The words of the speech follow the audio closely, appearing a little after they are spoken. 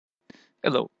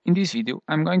Hello, in this video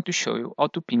I'm going to show you how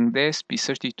to ping the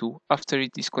ESP32 after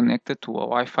it is connected to a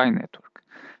Wi-Fi network.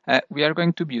 We are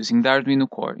going to be using the Arduino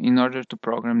core in order to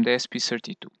program the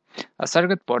ESP32. As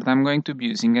target port I'm going to be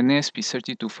using an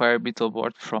ESP32 Fire Beetle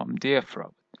board from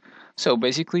DFRobot. So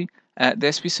basically, the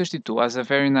SP32 has a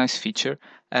very nice feature,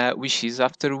 which is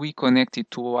after we connect it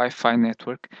to a Wi-Fi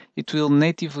network, it will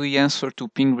natively answer to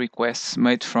ping requests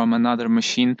made from another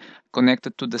machine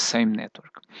connected to the same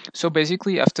network. So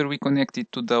basically, after we connect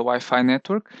it to the Wi-Fi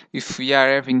network, if we are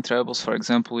having troubles, for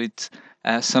example, with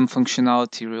some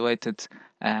functionality related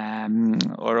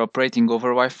or operating over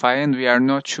Wi-Fi, and we are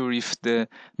not sure if the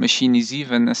machine is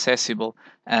even accessible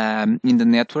in the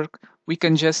network, we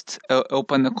can just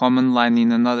open a command line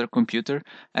in another computer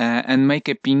and make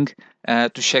a ping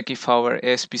to check if our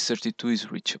ESP32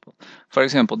 is reachable. For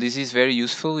example, this is very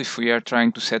useful if we are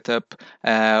trying to set up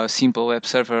a simple web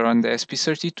server on the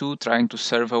ESP32, trying to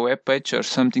serve a web page or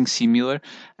something similar,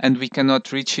 and we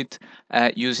cannot reach it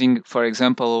using, for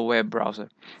example, a web browser.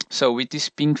 So with this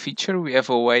ping feature, we have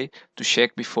a way to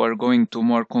check before going to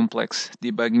more complex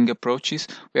debugging approaches.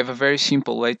 We have a very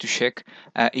simple way to check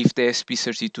if the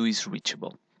ESP32 is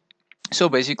reachable. So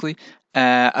basically,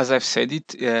 as I've said it,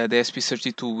 the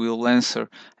ESP32 will answer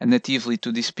natively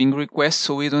to this ping request,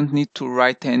 so we don't need to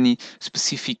write any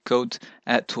specific code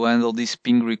to handle this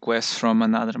ping request from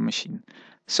another machine.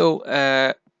 So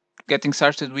getting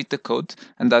started with the code,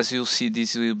 and as you'll see,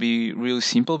 this will be really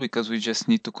simple because we just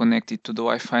need to connect it to the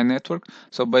Wi-Fi network.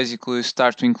 So basically we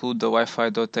start to include the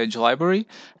Wi-Fi.h library,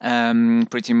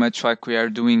 pretty much like we were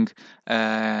doing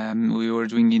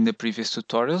in the previous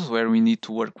tutorials, where we need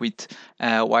to work with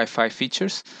Wi-Fi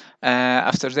features.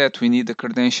 After that, we need the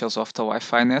credentials of the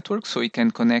Wi-Fi network so we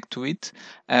can connect to it,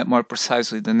 more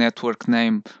precisely the network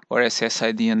name or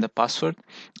SSID and the password.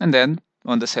 And then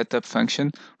on the setup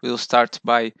function, we'll start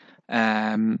by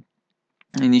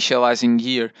initializing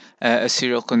here a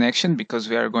serial connection, because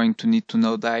we are going to need to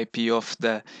know the IP of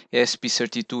the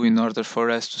ESP32 in order for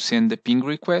us to send the ping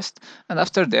request. And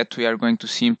after that, we are going to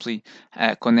simply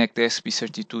connect the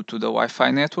ESP32 to the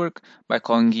Wi-Fi network by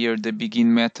calling here the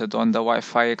begin method on the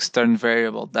Wi-Fi extern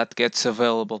variable that gets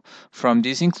available from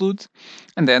this include.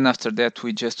 And then after that,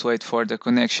 we just wait for the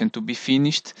connection to be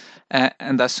finished.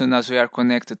 And as soon as we are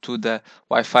connected to the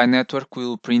Wi-Fi network, we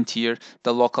will print here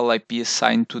the local IP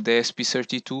assigned to the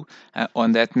ESP32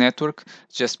 on that network,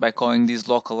 just by calling this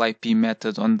local IP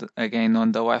method again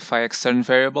on the Wi-Fi extern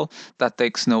variable that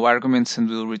takes no arguments and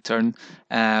will return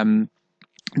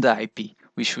the IP,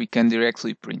 which we can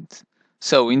directly print.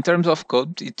 So in terms of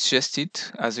code, it's just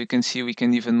it. As you can see, we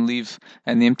can even leave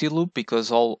an empty loop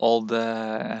because all this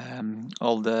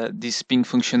ping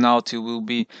functionality will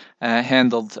be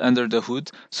handled under the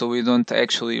hood. So we don't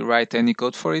actually write any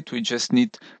code for it. We just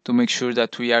need to make sure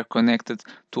that we are connected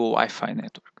to a Wi-Fi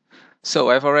network. So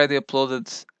I've already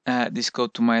uploaded this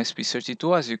code to my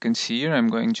ESP32. As you can see here, I'm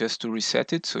going just to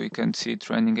reset it so you can see it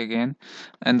running again.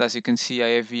 And as you can see, I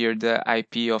have here the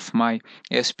IP of my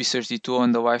ESP32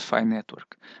 on the Wi-Fi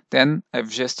network. Then I've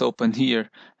just opened here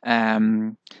a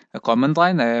command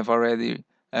line. I have already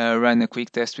run a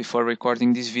quick test before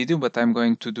recording this video, but I'm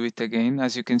going to do it again.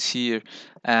 As you can see here,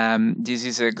 this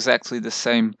is exactly the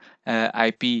same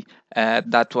IP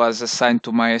that was assigned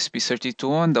to my ESP32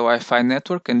 on the Wi-Fi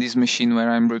network, and this machine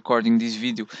where I'm recording this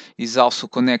video is also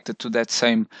connected to that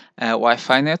same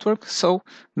Wi-Fi network. So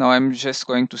now I'm just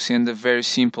going to send a very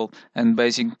simple and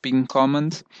basic ping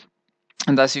command,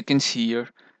 and as you can see here,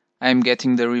 I'm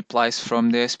getting the replies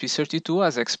from the ESP32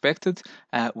 as expected,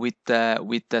 with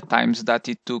the times that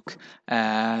it took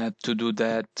to do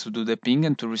the ping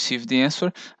and to receive the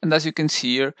answer. And as you can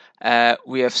see here,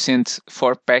 we have sent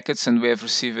 4 packets and we have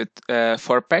received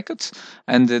 4 packets,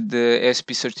 and the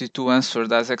ESP32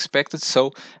 answered as expected.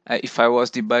 So if I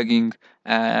was debugging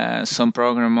some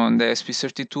program on the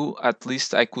ESP32, at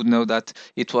least I could know that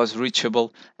it was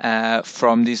reachable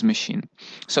from this machine.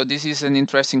 So this is an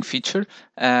interesting feature.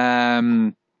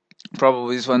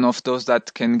 Probably is one of those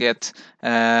that can get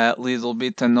a little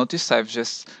bit unnoticed. I've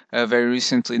just very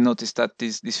recently noticed that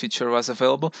this feature was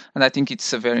available, and I think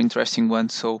it's a very interesting one.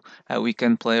 So we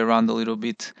can play around a little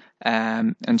bit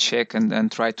and check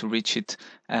and try to reach it,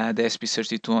 the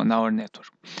ESP32 on our network.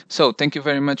 So thank you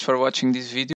very much for watching this video.